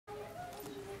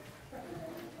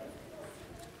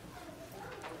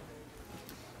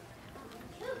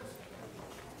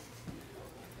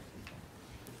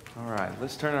All right,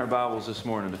 let's turn our Bibles this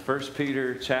morning to 1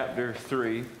 Peter chapter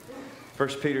 3. 1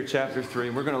 Peter chapter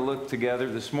 3. We're going to look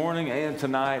together this morning and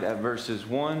tonight at verses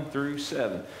 1 through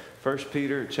 7. 1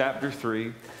 Peter chapter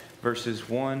 3, verses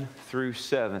 1 through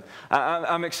 7.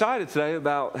 I'm excited today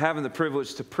about having the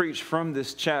privilege to preach from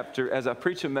this chapter as I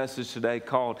preach a message today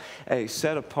called A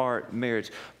Set-Apart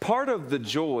Marriage. Part of the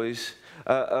joys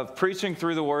of preaching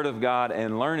through the Word of God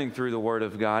and learning through the Word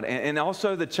of God, and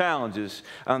also the challenges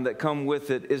that come with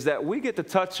it, is that we get to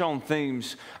touch on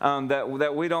themes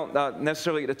that we don't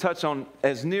necessarily get to touch on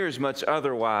as near as much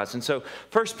otherwise. And so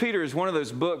 1 Peter is one of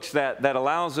those books that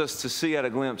allows us to see at a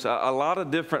glimpse a lot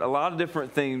of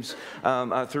different themes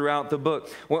throughout the book.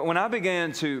 When I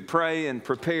began to pray and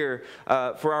prepare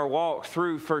for our walk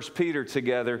through 1 Peter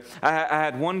together, I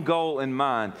had one goal in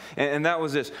mind, and that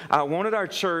was this. I wanted our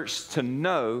church to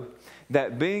know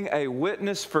that being a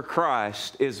witness for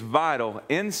Christ is vital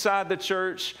inside the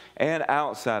church and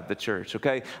outside the church,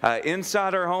 okay?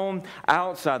 Inside our home,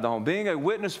 outside the home. Being a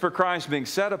witness for Christ, being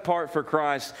set apart for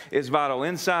Christ is vital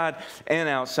inside and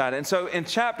outside. And so in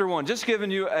chapter 1, just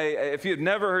giving you if you've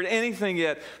never heard anything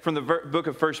yet from the book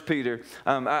of 1 Peter,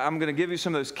 I'm going to give you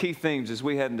some of those key themes as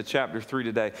we head into chapter 3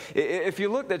 today. If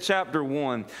you looked at chapter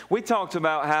 1, we talked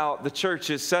about how the church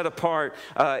is set apart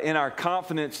in our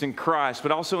confidence in Christ,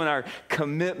 but also in our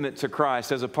commitment to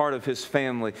Christ as a part of His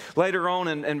family. Later on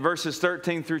in verses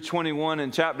 13 through 21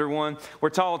 in chapter 1, we're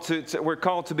called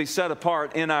to be set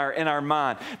apart in our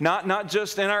mind. Not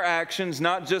just in our actions,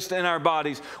 not just in our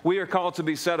bodies. We are called to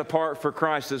be set apart for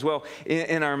Christ as well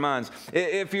in our minds.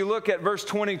 If you look at verse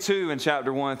 22 in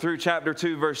chapter 1 through chapter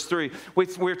 2, verse 3,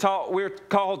 we're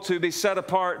called to be set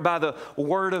apart by the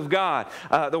Word of God.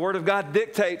 The Word of God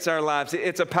dictates our lives.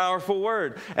 It's a powerful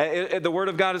Word. The Word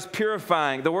of God is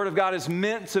purifying. The Word of God is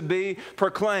meant to be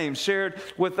proclaimed, shared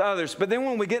with others. But then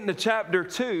when we get into chapter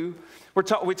 2,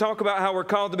 we talk about how we're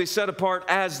called to be set apart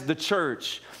as the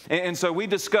church. And so we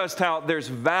discussed how there's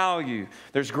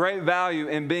great value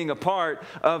in being a part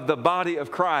of the body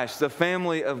of Christ, the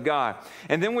family of God.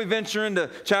 And then we venture into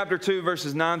chapter 2,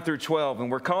 verses 9 through 12, and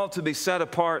we're called to be set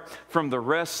apart from the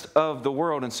rest of the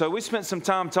world. And so we spent some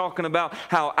time talking about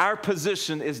how our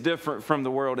position is different from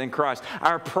the world in Christ.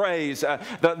 Our praise,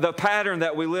 the pattern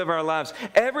that we live our lives,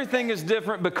 everything is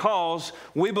different because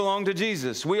we belong to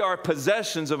Jesus. We are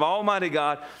possessions of Almighty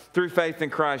God through faith in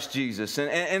Christ Jesus.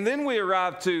 And then we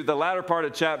arrive to the latter part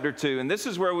of chapter 2, and this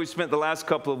is where we spent the last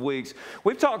couple of weeks.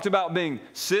 We've talked about being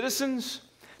citizens.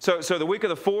 So the week of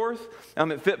the 4th,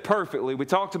 it fit perfectly. We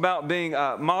talked about being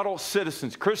model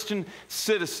citizens, Christian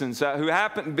citizens who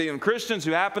happen to be Christians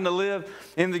who happen to live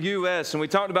in the U.S. And we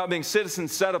talked about being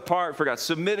citizens set apart for God,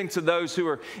 submitting to those who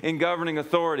are in governing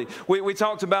authority. We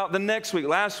talked about last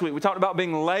week, we talked about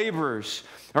being laborers.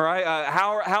 All right,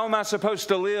 how am I supposed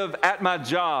to live at my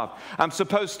job? I'm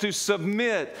supposed to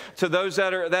submit to those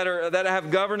that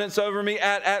have governance over me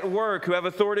at work, who have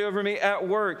authority over me at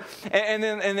work. And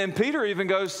then Peter even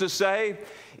goes to say,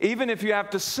 even if you have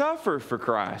to suffer for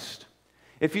Christ,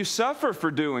 if you suffer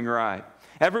for doing right,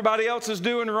 everybody else is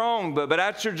doing wrong, but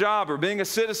at your job or being a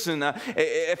citizen,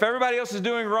 if everybody else is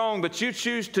doing wrong, but you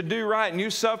choose to do right and you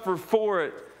suffer for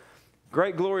it,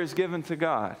 great glory is given to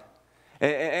God.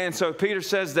 And so Peter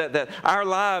says that our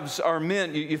lives are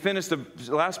meant, you finish the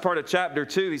last part of chapter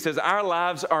 2, he says our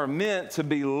lives are meant to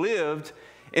be lived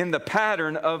in the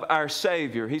pattern of our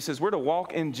Savior. He says we're to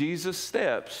walk in Jesus'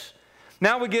 steps.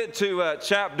 Now we get to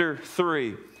chapter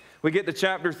 3. We get to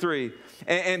chapter 3.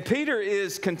 And Peter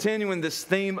is continuing this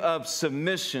theme of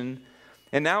submission,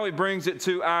 and now he brings it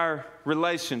to our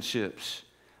relationships.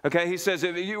 Okay, he says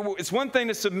it's one thing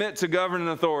to submit to governing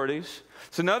authorities.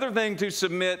 It's another thing to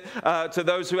submit to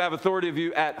those who have authority of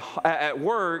you at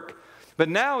work. But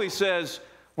now he says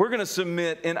we're going to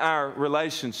submit in our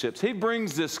relationships. He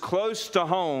brings this close to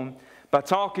home by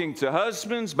talking to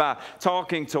husbands, by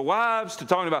talking to wives, to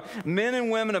talking about men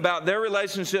and women about their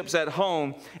relationships at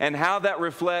home and how that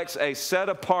reflects a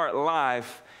set-apart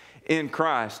life in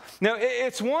Christ. Now,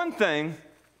 it's one thing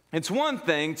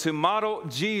to model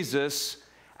Jesus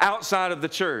outside of the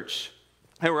church.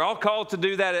 And we're all called to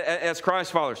do that as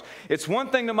Christ followers. It's one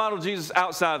thing to model Jesus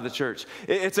outside of the church.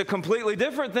 It's a completely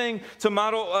different thing to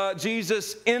model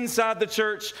Jesus inside the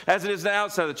church as it is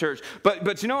outside the church.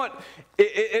 But you know what?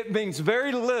 It means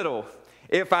very little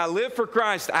if I live for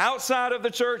Christ outside of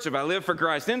the church. If I live for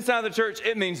Christ inside the church,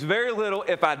 it means very little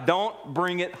if I don't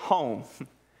bring it home.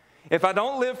 If I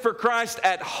don't live for Christ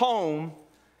at home,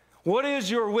 what is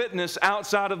your witness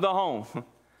outside of the home?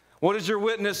 What is your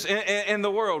witness in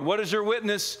the world? What is your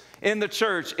witness in the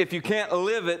church if you can't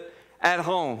live it at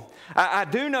home? I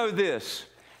do know this.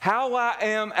 How I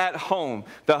am at home,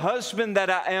 the husband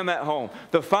that I am at home,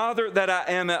 the father that I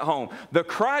am at home, the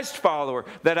Christ follower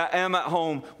that I am at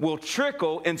home will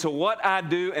trickle into what I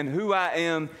do and who I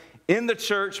am in the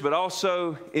church, but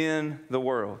also in the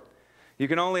world. You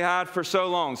can only hide for so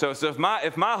long. So if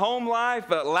my home life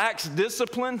lacks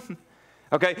discipline,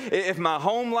 okay, if my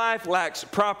home life lacks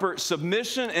proper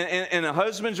submission in a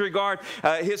husband's regard,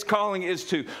 his calling is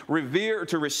to revere,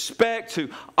 to respect, to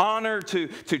honor, to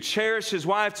cherish his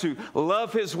wife, to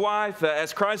love his wife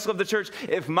as Christ loved the church.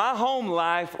 If my home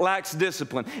life lacks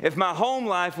discipline, if my home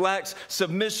life lacks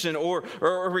submission or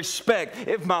respect,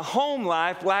 if my home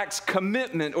life lacks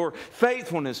commitment or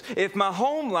faithfulness, if my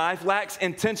home life lacks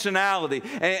intentionality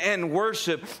and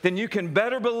worship, then you can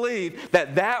better believe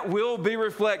that will be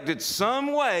reflected some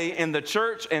way in the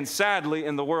church and sadly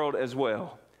in the world as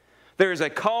well. There is a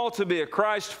call to be a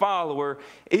Christ follower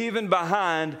even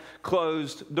behind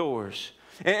closed doors.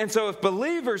 And so if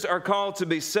believers are called to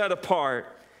be set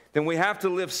apart, then we have to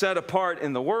live set apart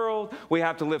in the world. We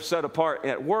have to live set apart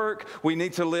at work. We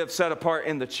need to live set apart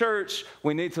in the church.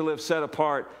 We need to live set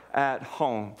apart at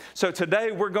home. So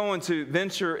today we're going to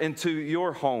venture into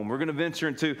your home. We're going to venture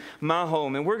into my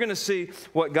home, and we're going to see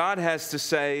what God has to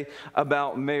say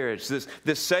about marriage, this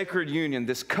sacred union,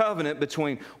 this covenant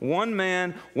between one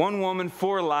man, one woman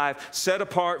for life, set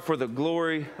apart for the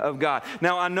glory of God.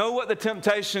 Now, I know what the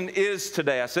temptation is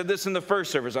today. I said this in the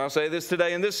first service. I'll say this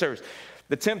today in this service.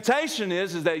 The temptation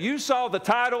is that you saw the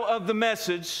title of the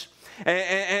message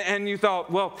and you thought,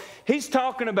 well, he's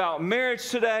talking about marriage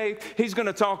today. He's going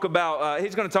to talk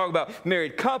about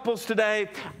married couples today.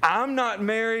 I'm not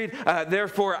married,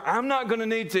 therefore I'm not going to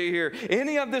need to hear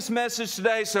any of this message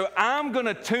today, so I'm going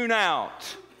to tune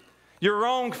out. You're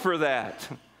wrong for that.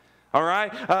 All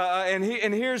right?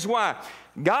 And here's why.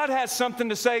 God has something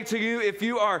to say to you if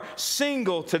you are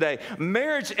single today.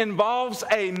 Marriage involves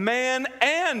a man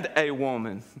and a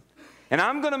woman. And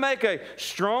I'm going to make a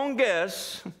strong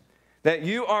guess that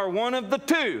you are one of the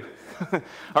two.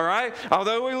 All right?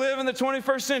 Although we live in the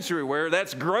 21st century where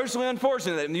that's grossly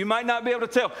unfortunate and you might not be able to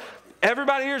tell.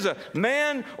 Everybody here is a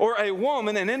man or a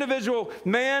woman, an individual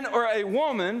man or a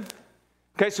woman.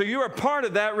 Okay, so you are part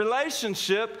of that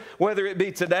relationship, whether it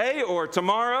be today or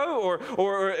tomorrow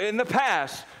or in the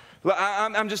past.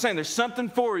 I'm just saying there's something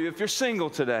for you if you're single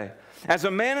today. As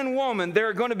a man and woman, there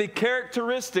are going to be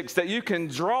characteristics that you can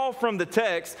draw from the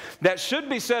text that should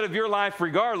be said of your life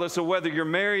regardless of whether you're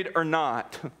married or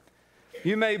not.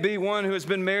 You may be one who has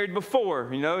been married before,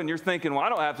 and you're thinking, well, I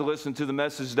don't have to listen to the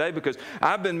message today because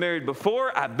I've been married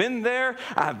before, I've been there,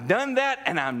 I've done that,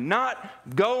 and I'm not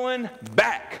going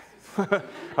back.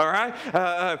 All right.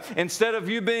 Instead of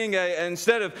you being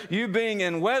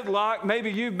in wedlock, maybe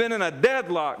you've been in a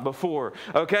deadlock before.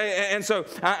 Okay. And so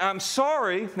I'm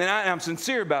sorry, and I'm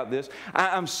sincere about this.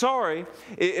 I'm sorry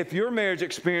if your marriage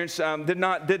experience did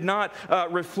not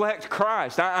reflect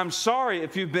Christ. I'm sorry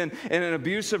if you've been in an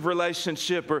abusive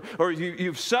relationship or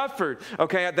you've suffered,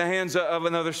 okay, at the hands of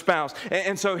another spouse.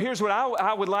 And so here's what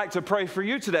I would like to pray for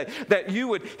you today: that you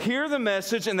would hear the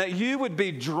message and that you would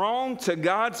be drawn to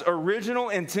God's original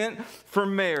intent for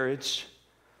marriage,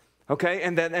 okay,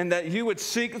 and that you would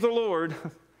seek the Lord,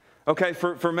 okay,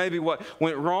 for maybe what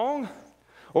went wrong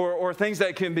or things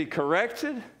that can be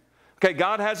corrected. Okay,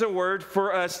 God has a word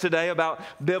for us today about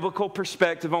biblical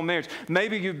perspective on marriage.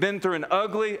 Maybe you've been through an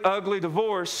ugly, ugly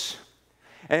divorce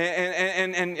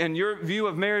and your view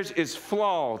of marriage is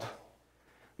flawed.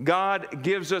 God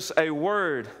gives us a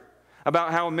word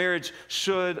about how marriage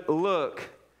should look.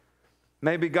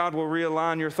 Maybe God will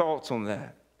realign your thoughts on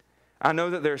that. I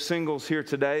know that there are singles here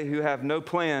today who have no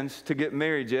plans to get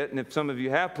married yet, and if some of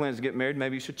you have plans to get married,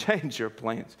 maybe you should change your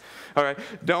plans. All right,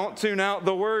 don't tune out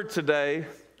the word today,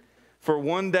 for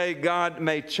one day God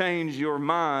may change your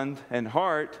mind and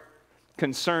heart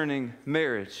concerning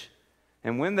marriage.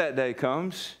 And when that day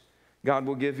comes, God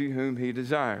will give you whom He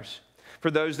desires. For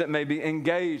those that may be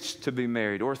engaged to be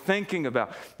married or thinking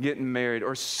about getting married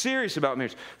or serious about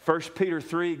marriage, 1 Peter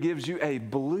 3 gives you a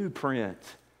blueprint.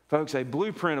 Folks, a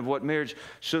blueprint of what marriage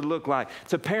should look like.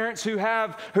 To parents who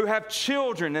have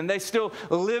children and they still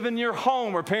live in your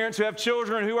home, or parents who have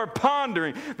children who are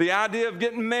pondering the idea of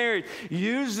getting married,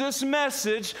 use this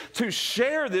message to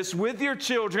share this with your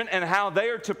children and how they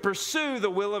are to pursue the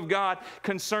will of God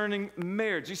concerning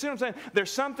marriage. You see what I'm saying? There's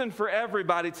something for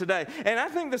everybody today. And I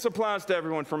think this applies to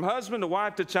everyone, from husband to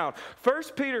wife to child. 1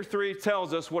 Peter 3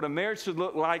 tells us what a marriage should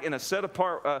look like in a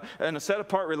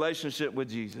set-apart relationship with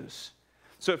Jesus.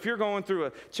 So if you're going through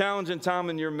a challenging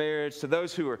time in your marriage, to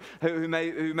those who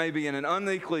may be in an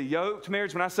unequally yoked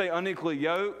marriage, when I say unequally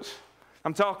yoked,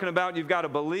 I'm talking about you've got a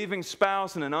believing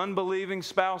spouse and an unbelieving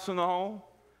spouse in the home.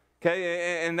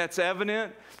 Okay, and that's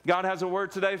evident. God has a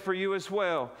word today for you as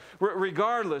well.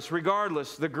 Regardless,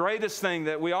 the greatest thing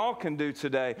that we all can do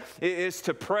today is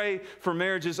to pray for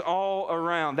marriages all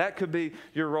around. That could be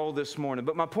your role this morning.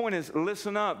 But my point is,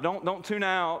 listen up. Don't tune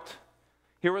out.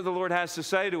 Hear what the Lord has to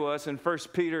say to us in 1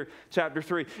 Peter chapter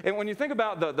 3. And when you think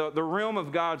about the realm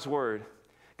of God's word,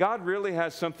 God really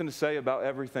has something to say about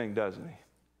everything, doesn't he?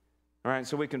 All right,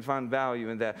 so we can find value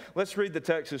in that. Let's read the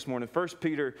text this morning, 1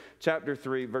 Peter chapter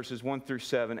 3, verses 1 through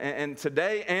 7. And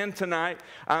today and tonight,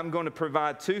 I'm going to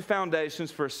provide two foundations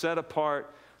for a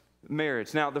set-apart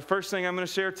marriage. Now, the first thing I'm going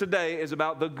to share today is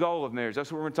about the goal of marriage.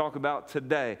 That's what we're going to talk about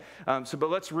today.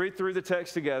 But let's read through the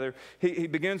text together. He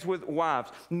begins with wives.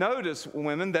 Notice,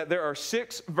 women, that there are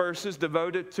 6 verses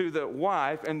devoted to the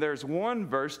wife, and there's 1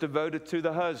 verse devoted to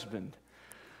the husband.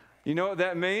 You know what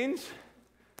that means?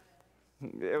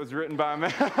 It was written by a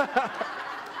man.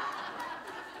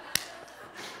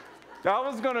 I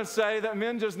was going to say that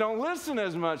men just don't listen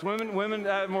as much. Women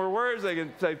have more words. They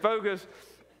can say focus.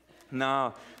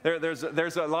 No, there's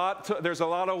a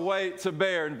lot of weight to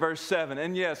bear in verse 7.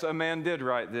 And yes, a man did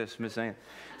write this, Miss Ann.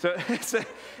 So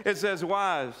it says,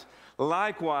 wives,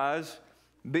 likewise,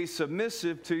 be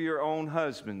submissive to your own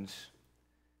husbands,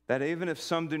 that even if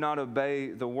some do not obey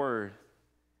the word,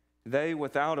 they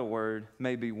without a word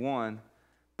may be won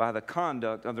by the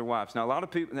conduct of their wives. Now, a lot of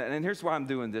people, and here's why I'm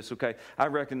doing this, okay? I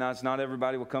recognize not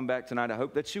everybody will come back tonight. I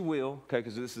hope that you will, okay,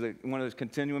 because this is one of those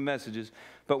continuing messages.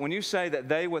 But when you say that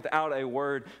they without a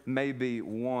word may be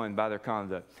won by their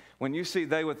conduct, when you see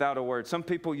they without a word, some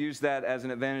people use that as an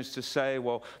advantage to say,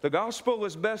 well, the gospel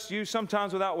is best used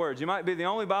sometimes without words. You might be the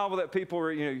only Bible that people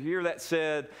hear that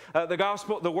said, the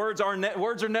gospel, the words are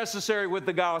necessary with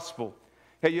the gospel.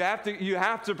 Okay, you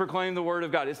have to proclaim the word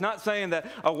of God. It's not saying that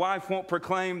a wife won't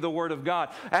proclaim the word of God.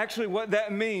 Actually, what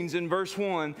that means in verse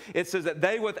 1, it says that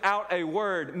they without a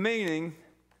word, meaning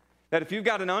that if you've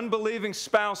got an unbelieving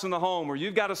spouse in the home, or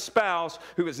you've got a spouse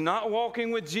who is not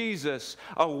walking with Jesus,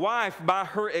 a wife by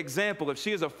her example, if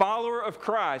she is a follower of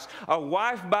Christ, a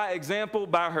wife by example,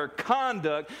 by her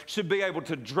conduct, should be able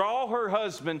to draw her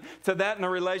husband to that in a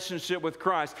relationship with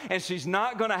Christ. And she's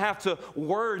not going to have to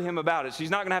word him about it. She's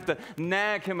not going to have to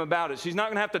nag him about it. She's not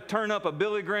going to have to turn up a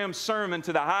Billy Graham sermon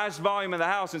to the highest volume in the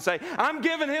house and say, I'm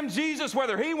giving him Jesus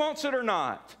whether he wants it or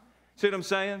not. See what I'm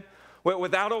saying?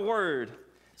 Without a word.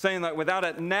 Saying like without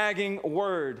a nagging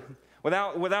word,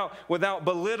 without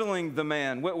belittling the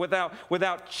man,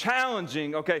 without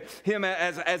challenging, okay, him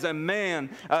as a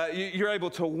man, you're able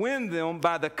to win them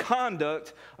by the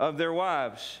conduct of their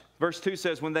wives. Verse 2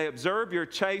 says, when they observe your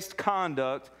chaste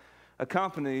conduct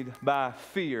accompanied by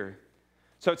fear.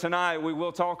 So tonight we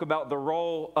will talk about the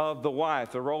role of the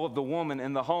wife, the role of the woman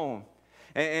in the home.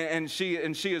 And she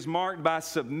is marked by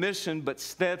submission but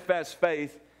steadfast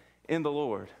faith in the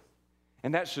Lord.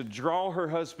 And that should draw her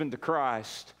husband to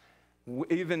Christ,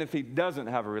 even if he doesn't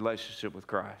have a relationship with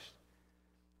Christ.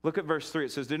 Look at verse 3.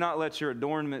 It says, do not let your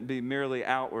adornment be merely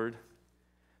outward,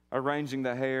 arranging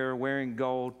the hair, wearing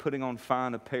gold, putting on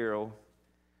fine apparel.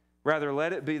 Rather,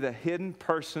 let it be the hidden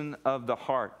person of the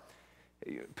heart.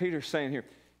 Peter's saying here,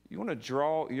 you want to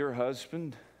draw your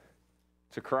husband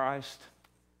to Christ?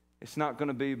 It's not going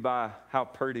to be by how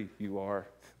pretty you are.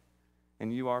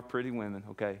 And you are pretty women,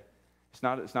 okay? It's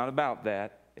not about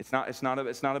that. It's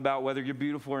not about whether you're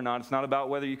beautiful or not. It's not about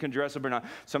whether you can dress up or not.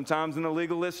 Sometimes in the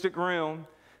legalistic realm,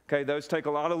 okay, those take a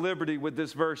lot of liberty with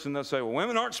this verse, and they'll say, well,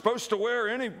 women aren't supposed to wear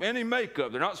any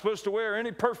makeup. They're not supposed to wear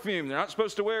any perfume. They're not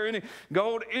supposed to wear any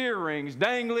gold earrings,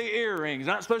 dangly earrings.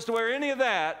 They're not supposed to wear any of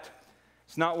that.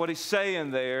 It's not what he's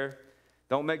saying there.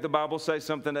 Don't make the Bible say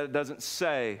something that it doesn't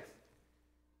say.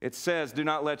 It says, do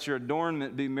not let your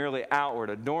adornment be merely outward.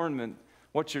 Adornment,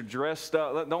 what you're dressed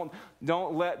up.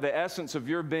 Don't let the essence of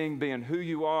your being who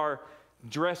you are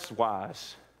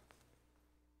dress-wise.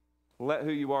 Let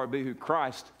who you are be who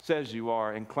Christ says you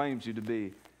are and claims you to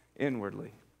be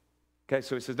inwardly. Okay,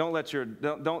 so he says, don't let your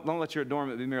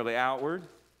adornment be merely outward.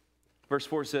 Verse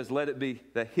 4 says, let it be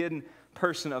the hidden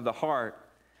person of the heart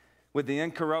with the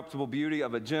incorruptible beauty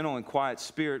of a gentle and quiet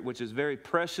spirit, which is very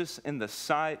precious in the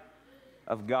sight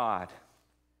of God.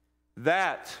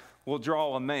 That will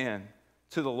draw a man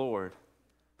to the Lord,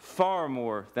 far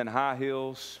more than high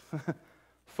heels,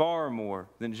 far more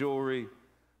than jewelry,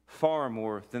 far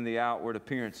more than the outward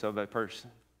appearance of a person.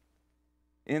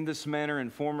 In this manner, in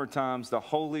former times, the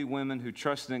holy women who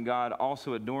trusted in God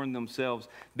also adorned themselves,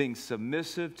 being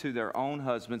submissive to their own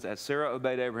husbands, as Sarah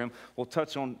obeyed Abraham. We'll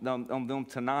touch on them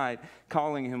tonight,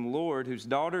 calling him Lord, whose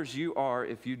daughters you are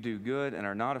if you do good and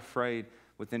are not afraid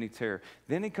with any terror.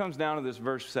 Then he comes down to this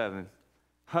verse 7.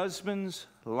 Husbands,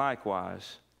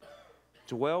 likewise,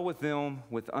 Dwell with them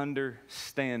with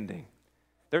understanding.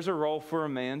 There's a role for a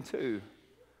man too.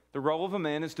 The role of a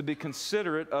man is to be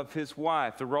considerate of his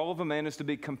wife. The role of a man is to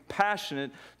be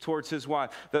compassionate towards his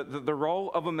wife. The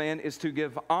role of a man is to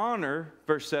give honor,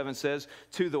 verse 7 says,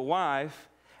 to the wife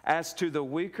as to the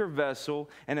weaker vessel,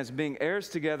 and as being heirs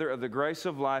together of the grace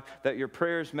of life, that your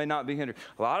prayers may not be hindered.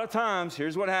 A lot of times,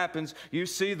 here's what happens. You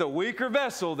see the weaker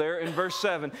vessel there in verse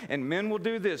 7, and men will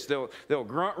do this. They'll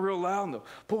grunt real loud, and they'll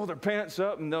pull their pants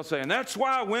up, and they'll say, and that's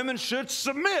why women should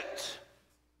submit,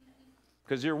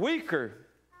 because you're weaker.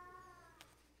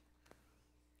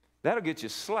 That'll get you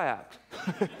slapped.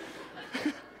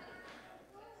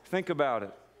 Think about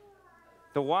it.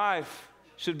 The wife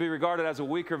should be regarded as a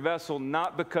weaker vessel,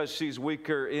 not because she's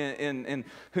weaker in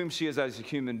whom she is as a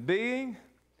human being,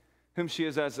 whom she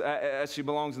is as she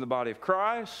belongs in the body of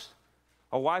Christ.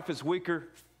 A wife is weaker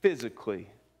physically.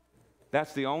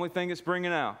 That's the only thing it's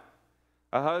bringing out.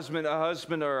 A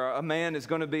husband or a man is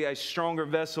going to be a stronger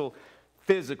vessel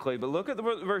physically. But look at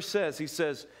what the verse says. He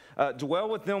says, dwell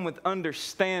with them with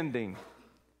understanding.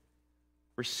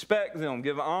 Respect them.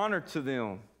 Give honor to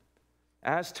them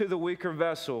as to the weaker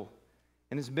vessel,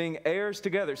 and as being heirs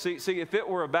together. See, if it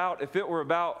were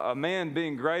about a man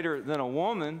being greater than a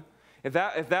woman, if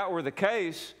that were the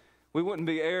case, we wouldn't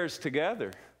be heirs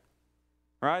together,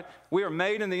 right? We are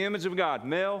made in the image of God,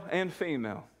 male and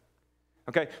female.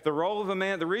 Okay, the role of a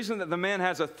man, the reason that the man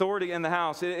has authority in the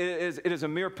house, it is a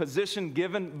mere position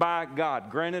given by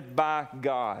God, granted by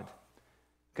God.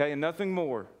 Okay, and nothing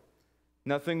more.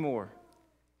 Nothing more.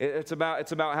 It's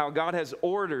about how God has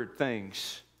ordered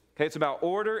things. Okay, it's about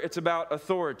order, it's about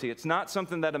authority. It's not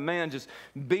something that a man just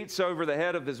beats over the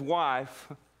head of his wife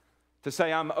to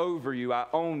say, I'm over you, I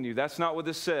own you. That's not what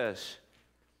this says.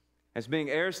 As being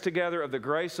heirs together of the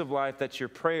grace of life, that your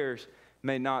prayers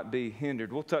may not be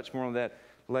hindered. We'll touch more on that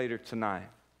later tonight.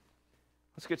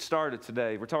 Let's get started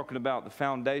today. We're talking about the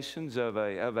foundations of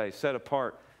a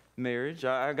set-apart marriage.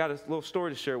 I got a little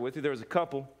story to share with you. There was a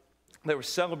couple. They were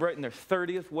celebrating their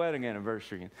 30th wedding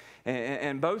anniversary.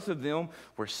 And both of them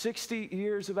were 60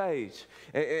 years of age.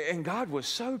 And God was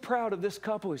so proud of this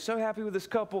couple. He's so happy with this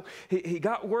couple. He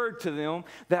got word to them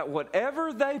that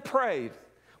whatever they prayed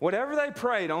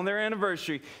on their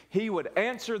anniversary, He would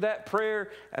answer that prayer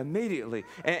immediately.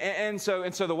 And so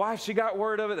the wife, she got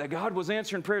word of it, that God was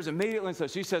answering prayers immediately. And so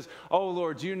she says, oh,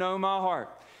 Lord, you know my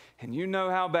heart. And you know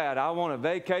how bad I want a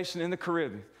vacation in the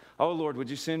Caribbean. Oh, Lord, would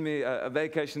you send me a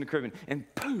vacation in the Caribbean? And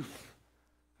poof,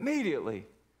 immediately,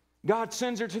 God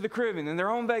sends her to the Caribbean and they're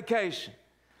on vacation.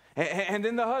 And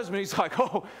then the husband, he's like,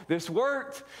 oh, this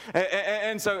worked.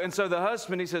 And so the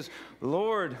husband, he says,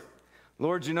 Lord,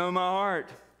 you know my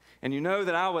heart. And you know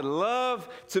that I would love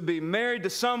to be married to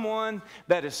someone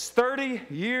that is 30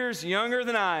 years younger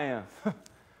than I am.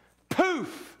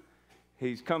 Poof!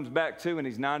 He comes back to and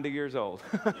he's 90 years old.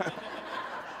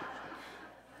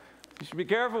 You should be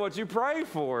careful what you pray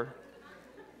for.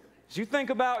 As you think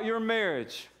about your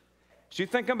marriage, as you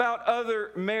think about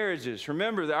other marriages,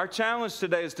 remember that our challenge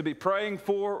today is to be praying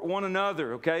for one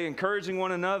another, okay? Encouraging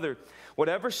one another.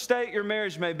 Whatever state your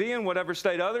marriage may be in, whatever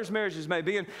state others' marriages may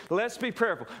be in, let's be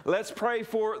prayerful. Let's pray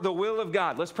for the will of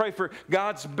God. Let's pray for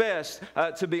God's best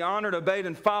to be honored, obeyed,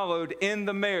 and followed in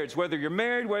the marriage. Whether you're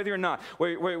married, whether you're not,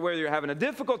 whether you're having a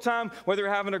difficult time, whether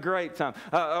you're having a great time,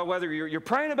 whether you're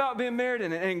praying about being married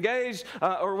and engaged,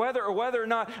 or whether or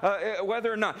not.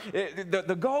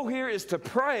 The goal here is to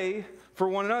pray for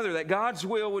one another, that God's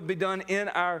will would be done in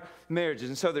our marriages.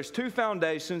 And so there's two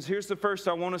foundations. Here's the first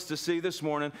I want us to see this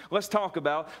morning. Let's talk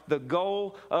about the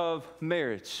goal of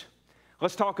marriage.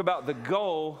 Let's talk about the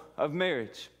goal of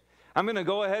marriage. I'm going to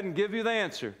go ahead and give you the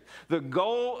answer. The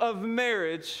goal of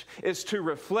marriage is to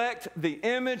reflect the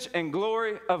image and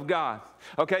glory of God.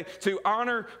 Okay? To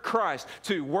honor Christ,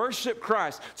 to worship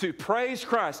Christ, to praise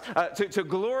Christ, to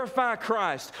glorify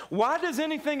Christ. Why does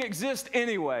anything exist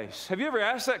anyways? Have you ever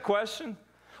asked that question?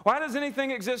 Why does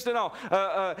anything exist at all?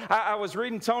 I was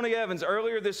reading Tony Evans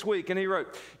earlier this week, and he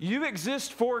wrote, you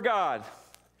exist for God.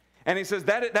 And he says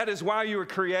that is why you were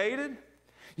created.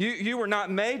 You were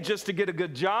not made just to get a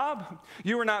good job.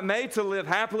 You were not made to live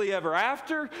happily ever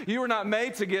after. You were not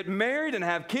made to get married and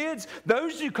have kids.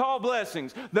 Those you call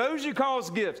blessings. Those you call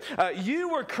gifts. You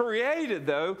were created,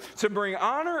 though, to bring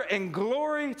honor and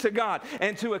glory to God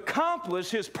and to accomplish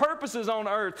His purposes on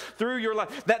earth through your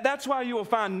life. That's why you will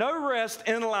find no rest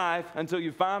in life until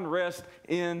you find rest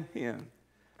in Him.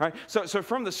 All right? So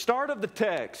from the start of the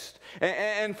text,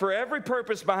 and for every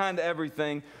purpose behind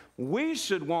everything, we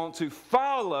should want to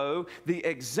follow the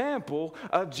example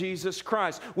of Jesus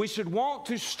Christ. We should want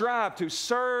to strive to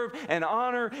serve and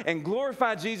honor and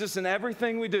glorify Jesus in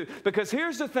everything we do. Because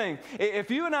here's the thing,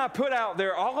 if you and I put out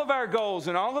there all of our goals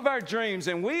and all of our dreams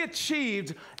and we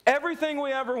achieved everything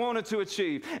we ever wanted to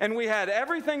achieve, and we had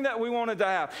everything that we wanted to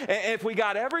have, and if we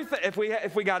got everything,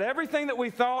 if we got everything that we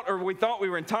thought we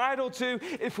were entitled to,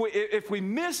 if we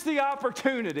missed the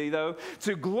opportunity though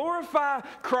to glorify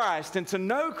Christ and to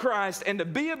know Christ and to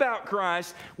be about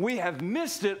Christ, we have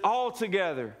missed it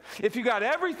altogether. If you got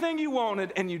everything you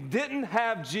wanted and you didn't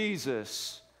have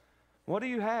Jesus, what do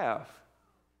you have?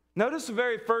 Notice the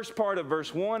very first part of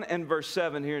verse 1 and verse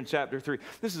 7 here in chapter 3.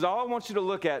 This is all I want you to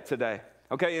look at today.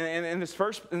 Okay, and in this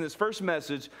first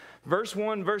message, verse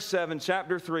 1, verse 7,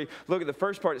 chapter 3, look at the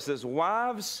first part. It says,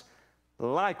 wives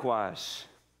likewise.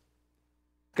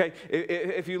 Okay,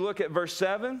 if you look at verse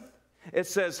 7, it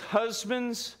says,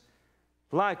 husbands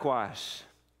likewise.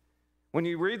 When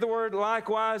you read the word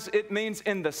likewise, it means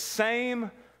in the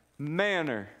same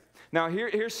manner. Now,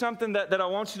 here's something that I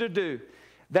want you to do.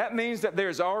 That means that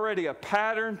there's already a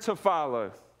pattern to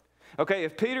follow. Okay,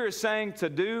 if Peter is saying to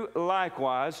do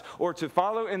likewise or to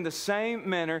follow in the same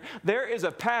manner, there is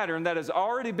a pattern that has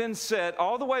already been set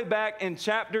all the way back in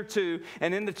chapter 2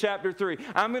 and into chapter 3.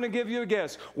 I'm going to give you a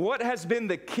guess. What has been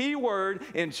the key word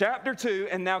in chapter 2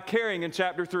 and now carrying in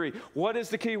chapter 3? What is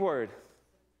the key word?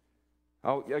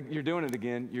 Oh, you're doing it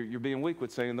again. You're being weak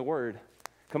with saying the word.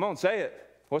 Come on, say it.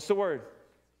 What's the word?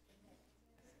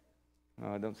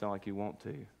 Oh, it don't sound like you want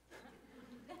to.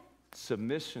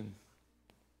 Submission.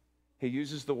 He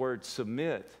uses the word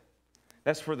submit.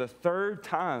 That's for the third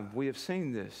time we have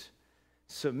seen this.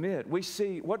 Submit.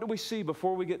 What do we see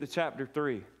before we get to chapter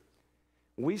 3?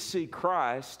 We see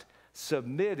Christ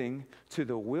submitting to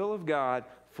the will of God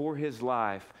for his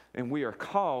life. And we are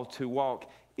called to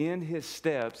walk in his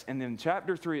steps. And in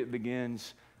chapter 3 it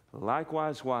begins,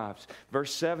 likewise wives.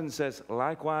 Verse 7 says,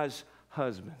 likewise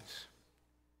husbands.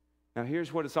 Now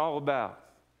here's what it's all about.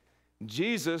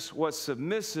 Jesus was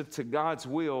submissive to God's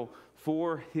will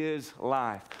for his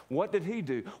life. What did he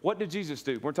do? What did Jesus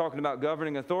do? We're talking about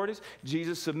governing authorities.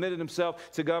 Jesus submitted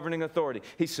himself to governing authority.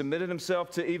 He submitted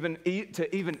himself to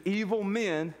even evil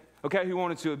men, okay, who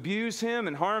wanted to abuse him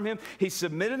and harm him. He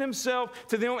submitted himself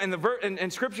to them,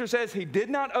 and Scripture says he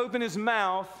did not open his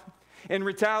mouth in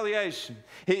retaliation.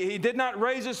 He did not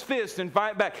raise his fist and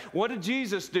fight back. What did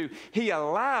Jesus do? He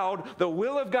allowed the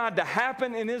will of God to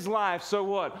happen in his life so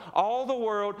what? All the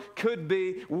world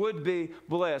would be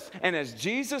blessed. And as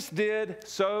Jesus did,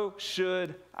 so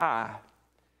should I.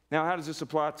 Now, how does this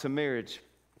apply to marriage?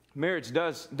 Marriage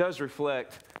does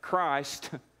reflect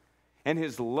Christ and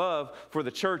his love for the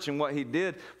church and what he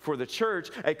did for the church.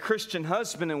 A Christian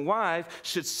husband and wife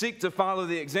should seek to follow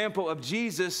the example of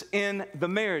Jesus in the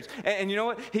marriage. And you know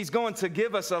what? He's going to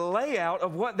give us a layout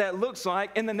of what that looks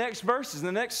like in the next verses. In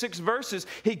the next 6 verses,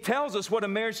 he tells us what a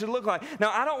marriage should look like.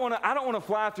 Now, I don't want to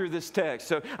fly through this text,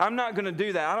 so I'm not going to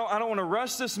do that. I don't want to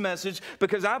rush this message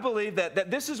because I believe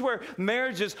that this is where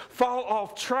marriages fall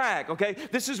off track, okay?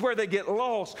 This is where they get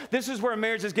lost. This is where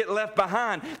marriages get left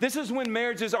behind. This is when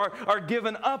marriages are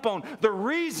given up on. The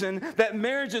reason that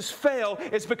marriages fail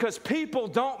is because people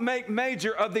don't make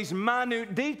major of these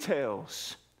minute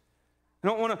details. We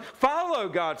don't want to follow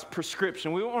God's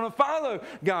prescription. We don't want to follow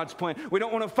God's plan. We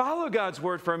don't want to follow God's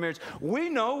word for our marriage. We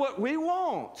know what we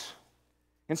want.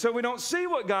 And so we don't see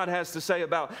what God has to say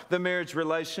about the marriage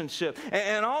relationship.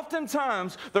 And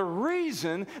oftentimes, the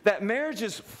reason that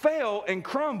marriages fail and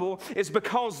crumble is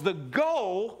because the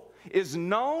goal is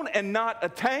known and not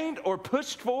attained or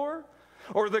pushed for,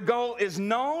 or the goal is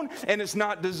known and it's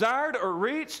not desired or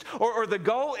reached, or the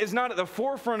goal is not at the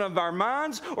forefront of our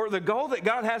minds, or the goal that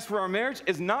God has for our marriage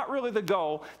is not really the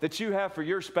goal that you have for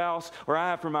your spouse or I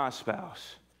have for my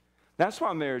spouse. That's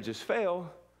why marriages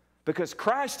fail, because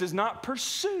Christ is not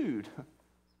pursued.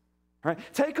 Right?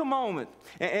 Take a moment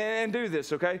and do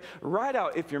this, okay? Write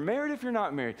out, if you're married, if you're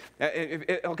not married,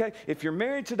 okay? If you're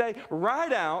married today,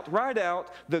 write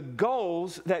out the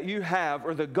goals that you have,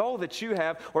 or the goal that you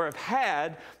have or have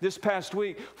had this past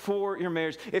week for your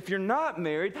marriage. If you're not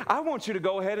married, I want you to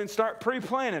go ahead and start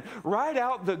pre-planning. Write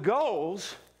out the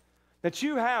goals that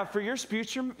you have for your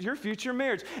future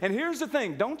marriage. And here's the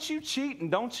thing, don't you cheat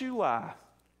and don't you lie.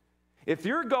 If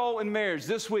your goal in marriage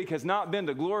this week has not been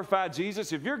to glorify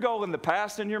Jesus, if your goal in the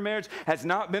past in your marriage has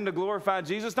not been to glorify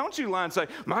Jesus, don't you lie and say,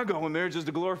 my goal in marriage is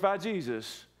to glorify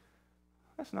Jesus.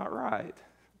 That's not right.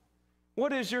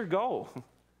 What is your goal?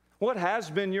 What has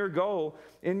been your goal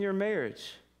in your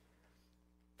marriage?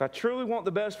 If I truly want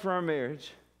the best for our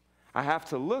marriage, I have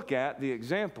to look at the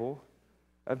example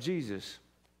of Jesus.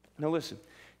 Now listen,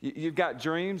 you've got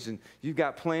dreams and you've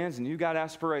got plans and you've got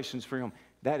aspirations for your home.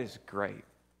 That is great.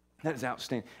 That is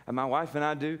outstanding. And my wife and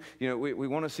I do, we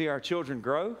want to see our children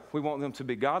grow. We want them to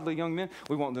be godly young men.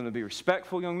 We want them to be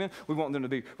respectful young men. We want them to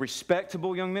be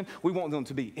respectable young men. We want them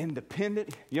to be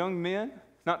independent young men.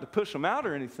 Not to push them out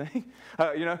or anything,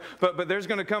 but there's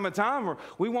going to come a time where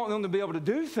we want them to be able to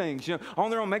do things,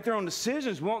 on their own, make their own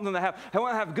decisions. We want them to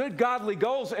have good godly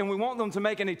goals, and we want them to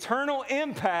make an eternal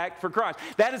impact for Christ.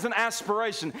 That is an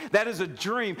aspiration. That is a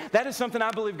dream. That is something I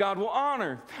believe God will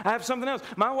honor. I have something else.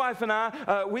 My wife and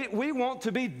I, we want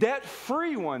to be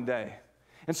debt-free one day.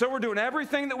 And so we're doing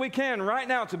everything that we can right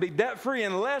now to be debt-free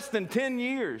in less than 10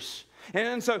 years.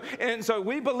 And so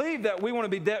we believe that we want to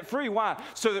be debt-free. Why?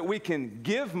 So that we can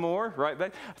give more, right,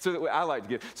 babe? I like to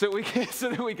give. So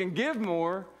that we can give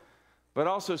more, but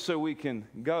also so we can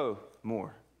go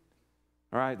more.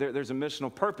 All right? There's a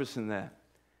missional purpose in that.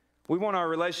 We want our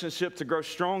relationship to grow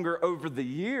stronger over the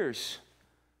years.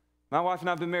 My wife and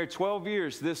I have been married 12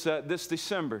 years this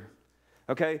December.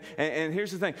 Okay, and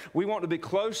here's the thing. We want to be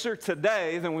closer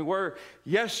today than we were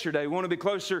yesterday. We want to be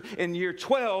closer in year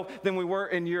 12 than we were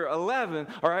in year 11,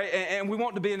 all right? And we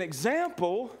want to be an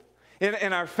example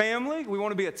in our family. We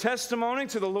want to be a testimony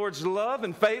to the Lord's love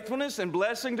and faithfulness and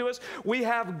blessing to us. We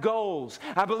have goals.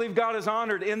 I believe God is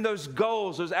honored in those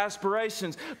goals, those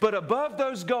aspirations. But above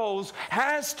those goals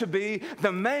has to be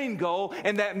the main goal.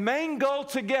 And that main goal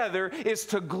together is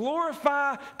to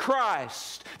glorify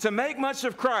Christ, to make much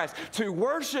of Christ, to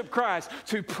worship Christ,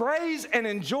 to praise and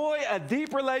enjoy a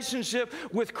deep relationship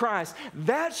with Christ.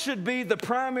 That should be the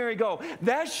primary goal.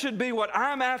 That should be what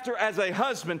I'm after as a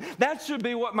husband. That should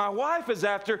be what my wife is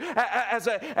after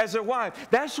as a wife.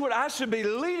 That's what I should be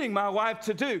leading my wife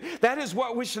to do. That is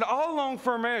what we should all long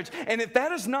for marriage. And if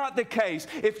that is not the case,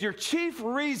 if your chief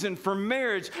reason for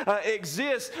marriage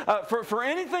exists for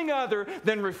anything other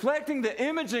than reflecting the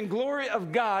image and glory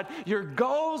of God, your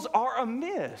goals are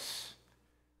amiss.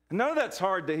 I know that's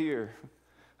hard to hear.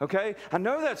 Okay? I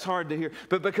know that's hard to hear,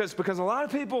 but because a lot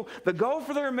of people, the goal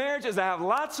for their marriage is to have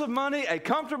lots of money, a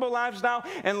comfortable lifestyle,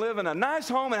 and live in a nice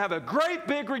home and have a great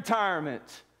big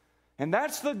retirement. And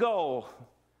that's the goal.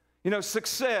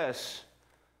 Success.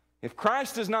 If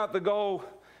Christ is not the goal,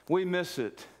 we miss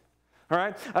it. All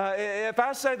right? If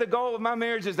I say the goal of my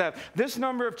marriage is to have this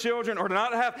number of children or to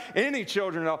not have any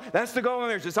children at all, that's the goal of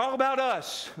marriage. It's all about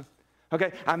us.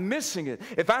 Okay, I'm missing it.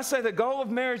 If I say the goal of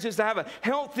marriage is to have a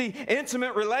healthy,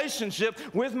 intimate relationship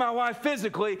with my wife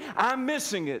physically, I'm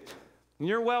missing it. And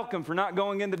you're welcome for not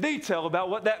going into detail about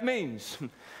what that means.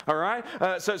 All right?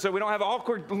 So we don't have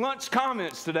awkward lunch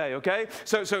comments today, okay?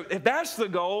 So if that's the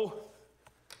goal,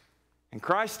 and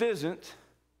Christ isn't,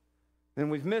 then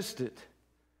we've missed it.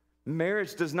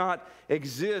 Marriage does not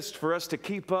exist for us to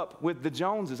keep up with the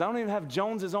Joneses. I don't even have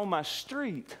Joneses on my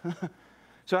street.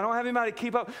 So I don't have anybody to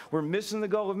keep up. We're missing the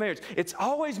goal of marriage. It's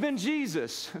always been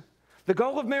Jesus. The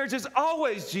goal of marriage is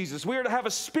always Jesus. We are to have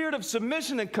a spirit of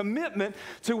submission and commitment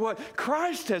to what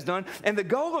Christ has done. And the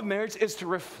goal of marriage is to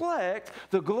reflect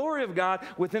the glory of God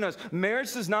within us.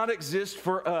 Marriage does not exist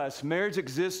for us. Marriage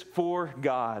exists for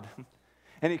God.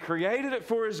 And He created it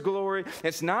for His glory.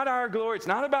 It's not our glory. It's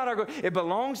not about our glory. It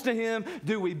belongs to Him.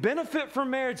 Do we benefit from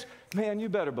marriage? Man, you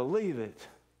better believe it.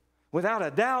 Without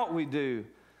a doubt we do.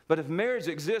 But if marriage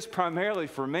exists primarily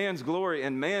for man's glory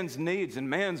and man's needs and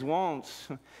man's wants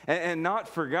and not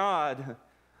for God,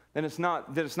 then it's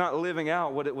not living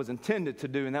out what it was intended to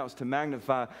do, and that was to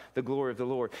magnify the glory of the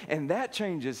Lord. And that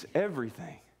changes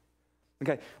everything.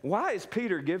 Okay, why is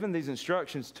Peter given these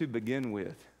instructions to begin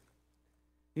with?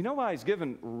 You know why he's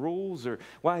given rules, or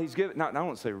why he's given, I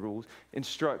won't say rules,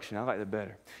 instruction. I like that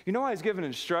better. You know why he's given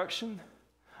instruction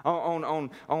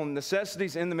on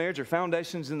necessities in the marriage or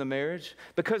foundations in the marriage?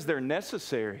 Because they're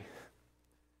necessary.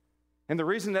 And the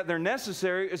reason that they're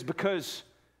necessary is because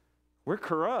we're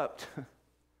corrupt.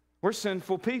 We're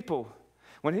sinful people.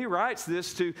 When he writes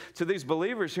this to these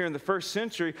believers here in the first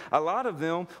century, a lot of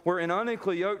them were in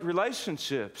unequally yoked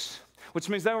relationships, which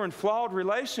means they were in flawed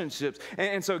relationships.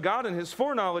 And so God in His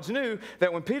foreknowledge knew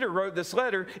that when Peter wrote this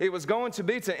letter, it was going to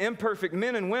be to imperfect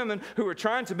men and women who were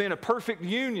trying to be in a perfect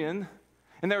union.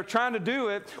 And they were trying to do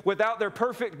it without their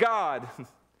perfect God.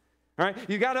 All right?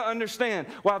 You got to understand,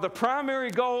 while the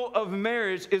primary goal of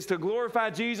marriage is to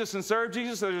glorify Jesus and serve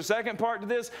Jesus, there's a second part to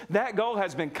this. That goal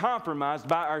has been compromised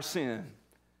by our sin.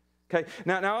 Okay?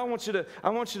 Now I want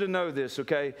you to know this,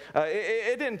 okay?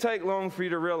 It didn't take long for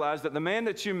you to realize that the man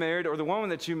that you married or the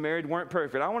woman that you married weren't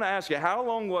perfect. I want to ask you, how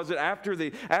long was it after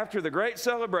the great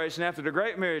celebration, after the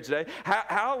great marriage day,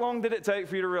 how long did it take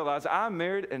for you to realize I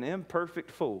married an imperfect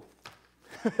fool?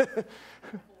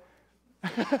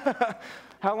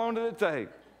 How long did it take?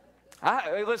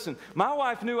 Listen, my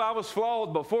wife knew I was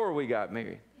flawed before we got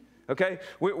married. Okay?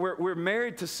 We're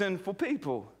married to sinful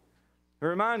people. It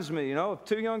reminds me, of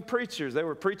two young preachers. They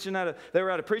were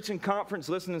at a preaching conference,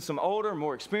 listening to some older,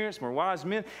 more experienced, more wise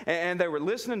men, and they were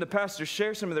listening to pastors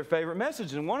share some of their favorite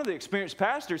messages. And one of the experienced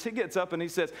pastors, he gets up and he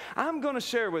says, I'm going to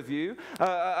share with you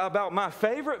about my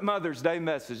favorite Mother's Day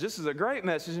message. This is a great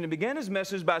message. And he began his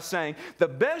message by saying, the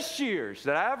best years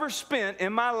that I ever spent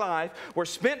in my life were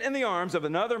spent in the arms of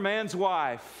another man's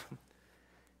wife.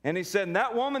 And he said, and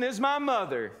that woman is my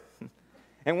mother.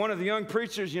 And one of the young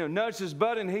preachers, nudged his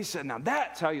butt, and he said, now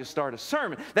that's how you start a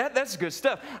sermon. That's good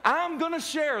stuff. I'm going to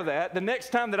share that the next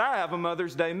time that I have a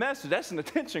Mother's Day message. That's an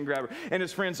attention grabber. And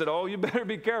his friend said, oh, you better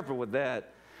be careful with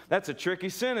that. That's a tricky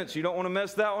sentence. You don't want to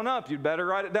mess that one up. You'd better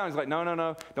write it down. He's like,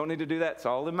 no, don't need to do that. It's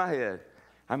all in my head.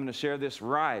 I'm going to share this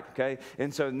right, okay?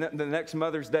 And so the next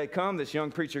Mother's Day comes, this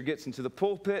young preacher gets into the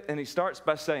pulpit, and he starts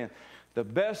by saying, the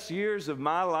best years of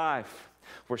my life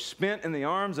were spent in the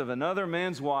arms of another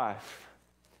man's wife.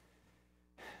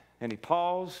 And he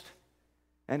paused,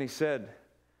 and he said,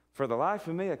 for the life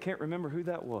of me, I can't remember who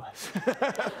that was.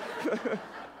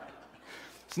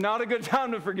 It's not a good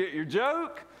time to forget your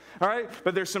joke, all right?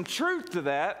 But there's some truth to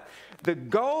that. The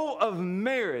goal of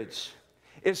marriage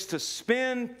is to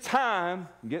spend time,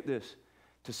 get this,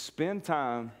 to spend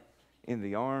time in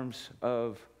the arms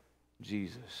of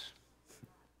Jesus.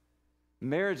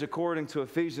 Marriage, according to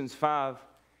Ephesians 5,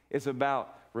 is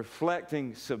about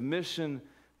reflecting submission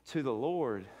to the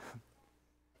Lord.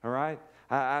 All right?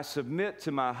 I submit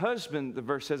to my husband, the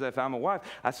verse says, if I'm a wife,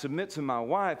 I submit to my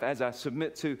wife as I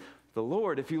submit to the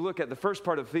Lord. If you look at the first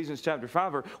part of Ephesians chapter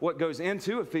 5, or what goes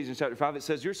into Ephesians chapter 5, it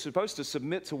says you're supposed to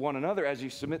submit to one another as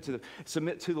you submit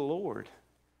to the Lord.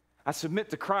 I submit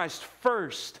to Christ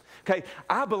first. Okay?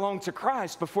 I belong to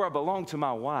Christ before I belong to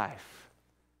my wife.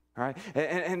 All right?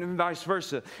 And vice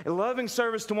versa. A loving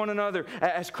service to one another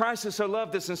as Christ has so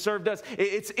loved us and served us.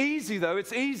 It's easy, though.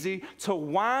 It's easy to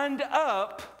wind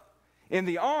up in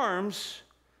the arms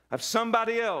of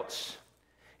somebody else.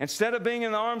 Instead of being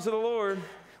in the arms of the Lord,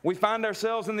 we find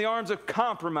ourselves in the arms of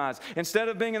compromise. Instead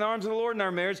of being in the arms of the Lord in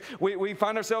our marriage, we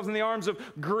find ourselves in the arms of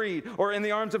greed, or in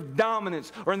the arms of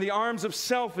dominance, or in the arms of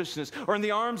selfishness, or in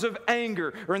the arms of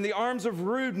anger, or in the arms of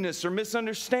rudeness, or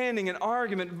misunderstanding and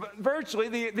argument,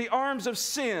 virtually the arms of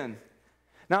sin.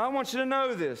 Now, I want you to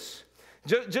know this.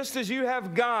 Just as you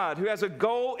have God who has a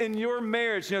goal in your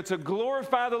marriage, to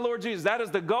glorify the Lord Jesus, that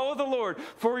is the goal of the Lord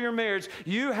for your marriage.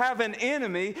 You have an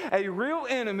enemy, a real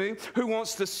enemy, who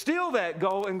wants to steal that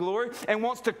goal and glory and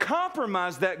wants to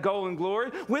compromise that goal and glory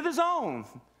with his own.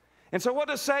 And so what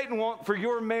does Satan want for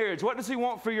your marriage? What does he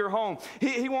want for your home?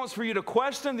 He wants for you to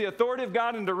question the authority of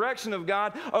God and direction of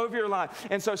God over your life.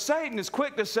 And so Satan is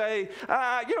quick to say,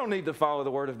 you don't need to follow the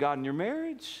word of God in your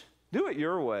marriage. Do it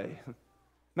your way.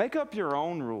 Make up your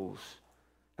own rules,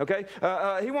 okay?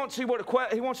 He wants you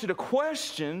to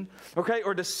question, okay,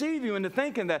 or deceive you into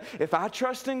thinking that if I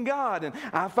trust in God and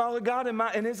I follow God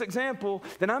in His example,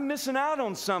 then I'm missing out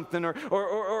on something,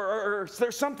 or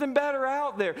there's something better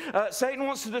out there. Satan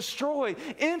wants to destroy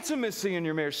intimacy in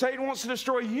your marriage. Satan wants to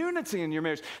destroy unity in your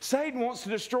marriage. Satan wants to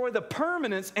destroy the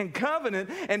permanence and covenant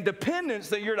and dependence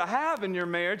that you're to have in your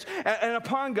marriage and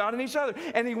upon God and each other.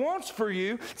 And he wants for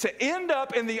you to end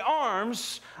up in the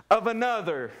arms of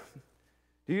another.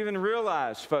 Do you even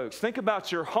realize, folks, think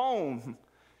about your home.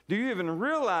 Do you even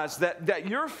realize that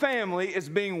your family is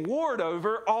being warred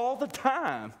over all the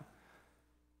time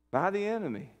by the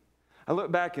enemy? I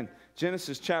look back in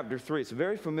Genesis chapter 3. It's a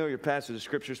very familiar passage of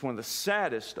Scripture. It's one of the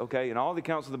saddest, okay, in all the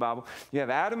accounts of the Bible. You have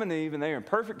Adam and Eve, and they are in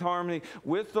perfect harmony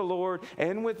with the Lord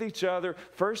and with each other.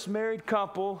 First married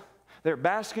couple. They're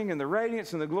basking in the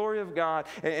radiance and the glory of God.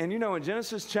 And in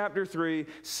Genesis chapter 3,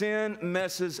 sin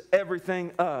messes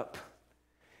everything up.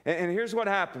 And here's what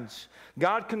happens.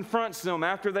 God confronts them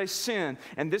after they sin,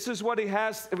 and this is what he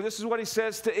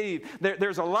says to Eve.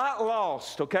 There's a lot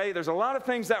lost, okay? There's a lot of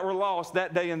things that were lost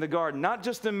that day in the garden, not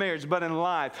just in marriage, but in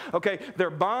life, okay?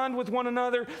 Their bond with one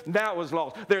another, that was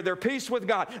lost. Their peace with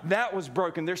God, that was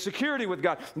broken. Their security with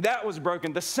God, that was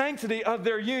broken. The sanctity of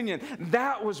their union,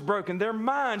 that was broken. Their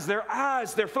minds, their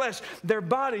eyes, their flesh, their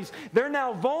bodies, they're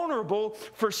now vulnerable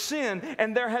for sin,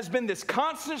 and there has been this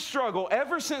constant struggle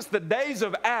ever since the days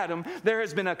of Adam. There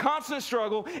has been a constant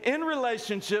struggle in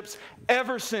relationships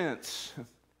ever since.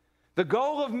 The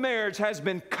goal of marriage has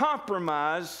been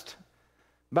compromised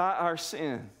by our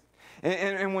sin.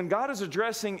 And when God is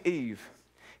addressing Eve,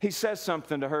 he says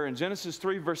something to her in Genesis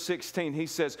 3, verse 16. He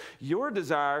says, your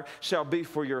desire shall be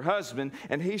for your husband,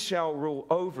 and he shall rule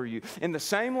over you. In the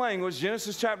same language,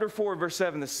 Genesis chapter 4, verse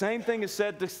 7, the same thing is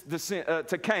said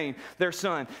to Cain, their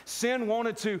son. Sin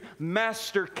wanted to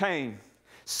master Cain.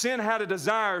 Sin had a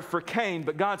desire for Cain,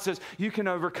 but God says, you can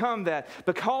overcome that.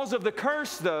 Because of the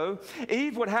curse, though,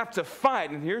 Eve would have to fight.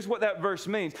 And here's what that verse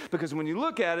means. Because when you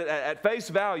look at it at face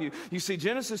value, you see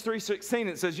Genesis 3:16,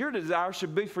 it says, your desire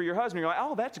should be for your husband. You're like,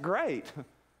 oh, that's great.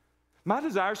 My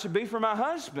desire should be for my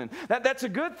husband. That's a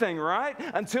good thing, right?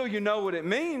 Until you know what it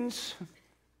means.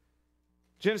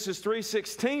 Genesis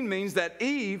 3:16 means that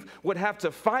Eve would have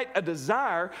to fight a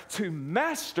desire to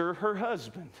master her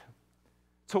husband,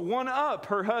 to one-up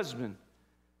her husband,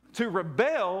 to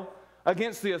rebel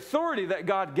against the authority that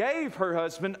God gave her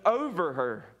husband over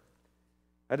her.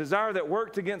 A desire that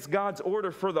worked against God's order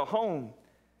for the home.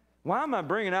 Why am I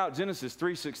bringing out Genesis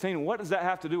 3:16? What does that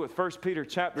have to do with 1 Peter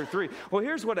chapter 3? Well,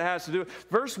 here's what it has to do with.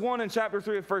 Verse 1 in chapter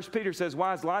 3 of 1 Peter says,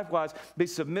 wives, likewise, be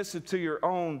submissive to your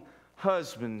own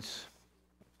husbands.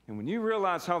 And when you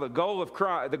realize how the goal of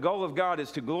God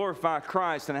is to glorify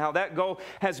Christ and how that goal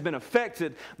has been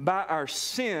affected by our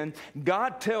sin,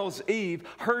 God tells Eve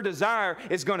her desire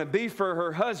is going to be for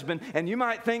her husband. And you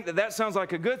might think that sounds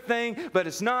like a good thing, but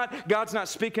it's not. God's not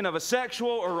speaking of a sexual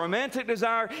or romantic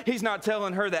desire. He's not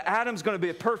telling her that Adam's going to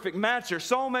be a perfect match or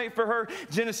soulmate for her.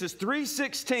 Genesis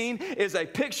 3:16 is a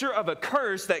picture of a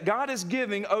curse that God is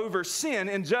giving over sin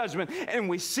and judgment. And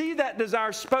we see that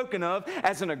desire spoken of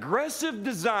as an aggressive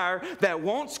desire that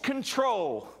wants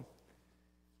control.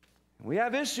 We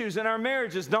have issues in our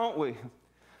marriages, don't we?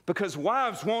 Because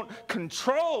wives want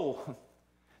control.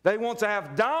 They want to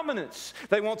have dominance.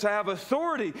 They want to have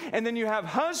authority. And then you have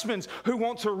husbands who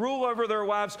want to rule over their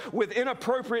wives with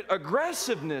inappropriate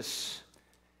aggressiveness.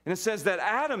 And it says that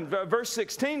Adam, verse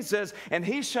 16 says, and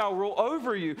he shall rule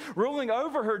over you. Ruling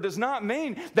over her does not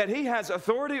mean that he has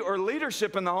authority or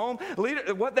leadership in the home.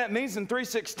 What that means in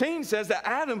 3:16 says that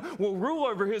Adam will rule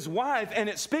over his wife, and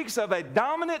it speaks of a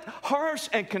dominant, harsh,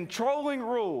 and controlling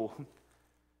rule.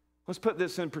 Let's put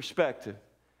this in perspective.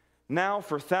 Now,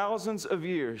 for thousands of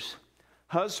years,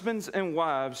 husbands and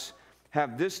wives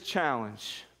have this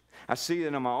challenge. I see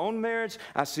it in my own marriage.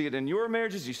 I see it in your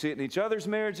marriages. You see it in each other's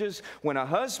marriages. When a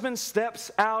husband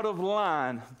steps out of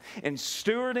line in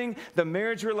stewarding the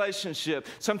marriage relationship,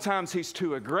 sometimes he's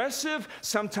too aggressive.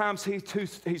 Sometimes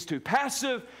he's too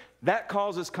passive. That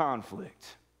causes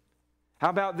conflict. How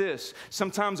about this?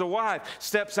 Sometimes a wife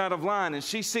steps out of line and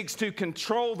she seeks to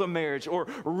control the marriage or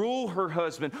rule her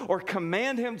husband or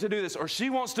command him to do this, or she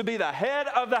wants to be the head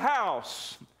of the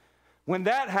house. When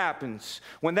that happens,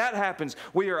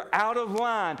 we are out of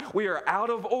line. We are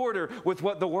out of order with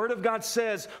what the Word of God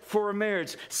says for a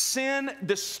marriage. Sin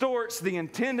distorts the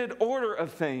intended order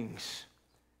of things.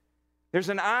 There's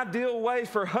an ideal way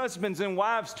for husbands and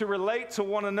wives to relate to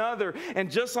one another.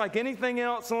 And just like anything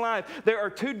else in life, there are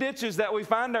two ditches that we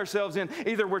find ourselves in.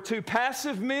 Either we're too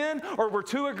passive men or we're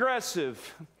too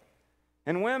aggressive.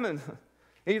 And women,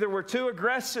 either we're too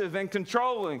aggressive and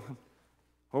controlling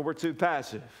or we're too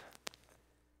passive.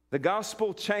 The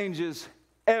gospel changes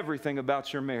everything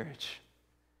about your marriage.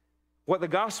 What the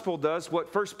gospel does,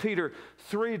 what 1 Peter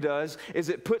 3 does, is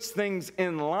it puts things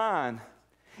in line.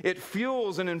 It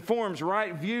fuels and informs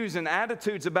right views and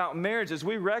attitudes about marriage as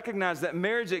we recognize that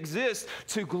marriage exists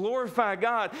to glorify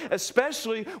God,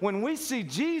 especially when we see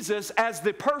Jesus as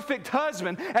the perfect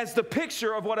husband, as the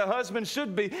picture of what a husband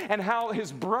should be and how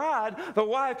his bride, the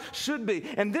wife, should be.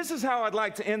 And this is how I'd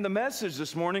like to end the message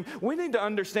this morning. We need to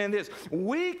understand this.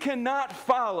 We cannot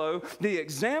follow the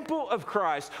example of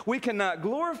Christ. We cannot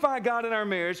glorify God in our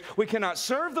marriage. We cannot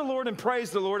serve the Lord and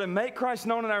praise the Lord and make Christ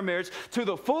known in our marriage to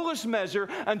the fullest measure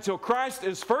until Christ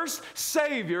is first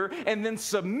Savior and then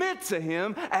submit to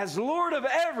Him as Lord of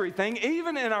everything,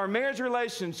 even in our marriage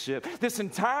relationship. This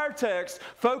entire text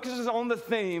focuses on the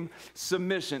theme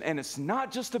submission. And it's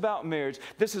not just about marriage.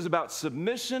 This is about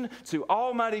submission to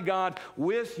Almighty God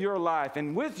with your life.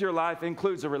 And with your life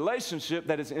includes a relationship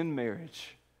that is in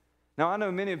marriage. Now, I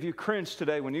know many of you cringe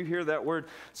today when you hear that word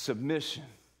submission,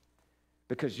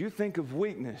 because you think of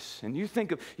weakness and you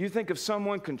think of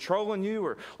someone controlling you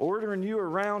or ordering you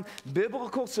around.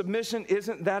 Biblical submission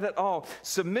isn't that at all.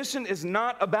 Submission is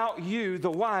not about you,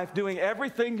 the wife, doing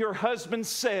everything your husband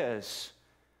says,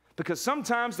 because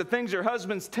sometimes the things your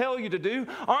husbands tell you to do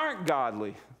aren't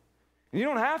godly. And you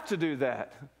don't have to do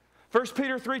that. 1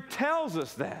 Peter 3 tells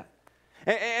us that.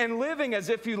 And living as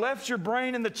if you left your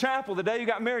brain in the chapel the day you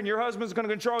got married and your husband's going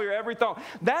to control your every thought,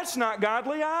 that's not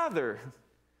godly either.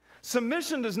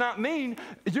 Submission does not mean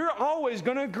you're always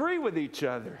going to agree with each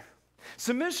other.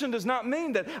 Submission does not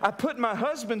mean that I put my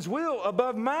husband's will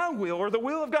above my will or the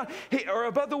will of God, or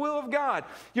above the will of God.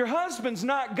 Your husband's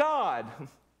not God.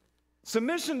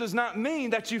 Submission does not mean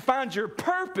that you find your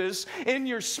purpose in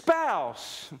your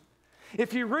spouse.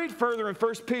 If you read further in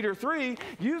 1 Peter 3,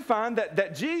 you find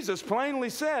that Jesus plainly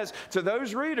says to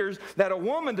those readers that a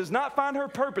woman does not find her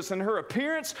purpose in her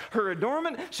appearance, her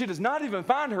adornment. She does not even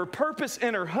find her purpose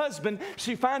in her husband.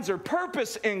 She finds her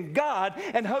purpose in God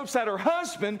and hopes that her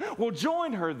husband will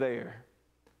join her there.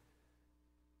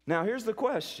 Now, here's the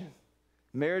question.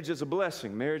 Marriage is a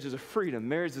blessing. Marriage is a freedom.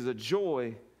 Marriage is a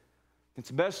joy. It's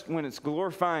best when it's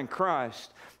glorifying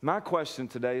Christ. My question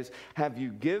today is, have you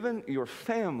given your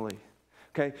family,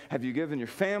 okay, have you given your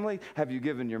family, have you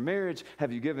given your marriage,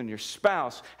 have you given your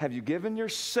spouse, have you given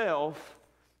yourself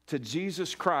to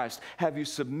Jesus Christ? Have you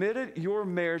submitted your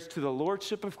marriage to the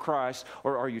lordship of Christ,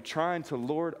 or are you trying to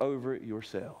lord over it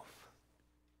yourself?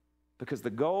 Because the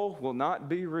goal will not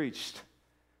be reached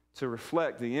to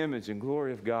reflect the image and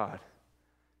glory of God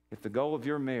if the goal of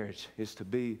your marriage is to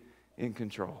be in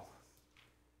control.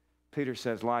 Peter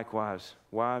says, likewise,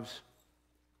 wives,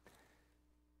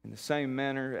 in the same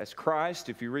manner as Christ,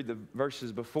 if you read the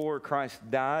verses before, Christ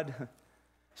died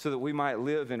so that we might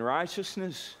live in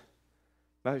righteousness.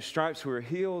 By whose stripes we were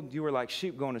healed. You were like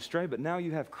sheep going astray, but now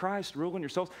you have Christ ruling your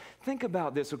souls. Think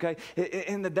about this, okay?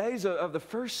 In the days of the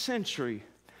first century,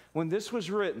 when this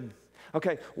was written,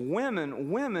 okay,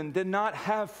 women did not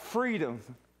have freedom.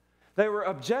 They were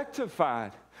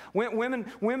objectified. Women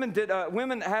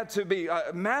had to be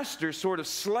masters, sort of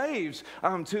slaves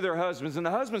to their husbands, and the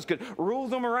husbands could rule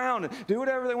them around and do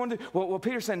whatever they wanted to do. Well,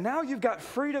 Peter's saying, now you've got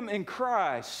freedom in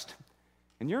Christ,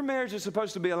 and your marriage is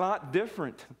supposed to be a lot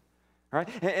different. Right?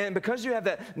 And because you have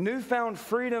that newfound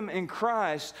freedom in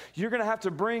Christ, you're going to have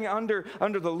to bring under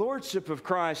the lordship of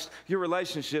Christ your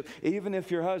relationship, even if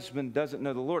your husband doesn't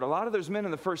know the Lord. A lot of those men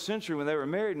in the first century, when they were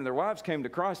married and their wives came to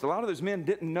Christ, a lot of those men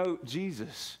didn't know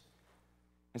Jesus.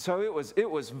 And so it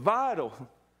was vital.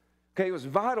 Okay, it was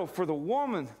vital for the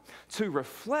woman to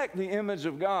reflect the image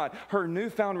of God, her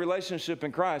newfound relationship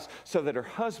in Christ, so that her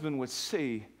husband would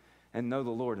see and know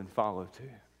the Lord and follow too.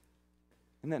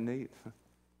 Isn't that neat?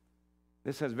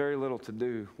 This has very little to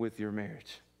do with your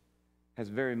marriage. It has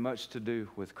very much to do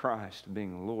with Christ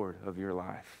being Lord of your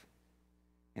life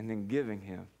and then giving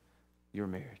Him your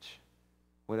marriage,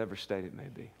 whatever state it may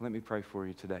be. Let me pray for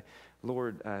you today.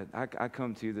 Lord, I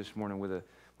come to you this morning with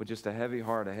just a heavy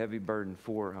heart, a heavy burden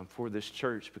for this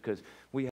church, because we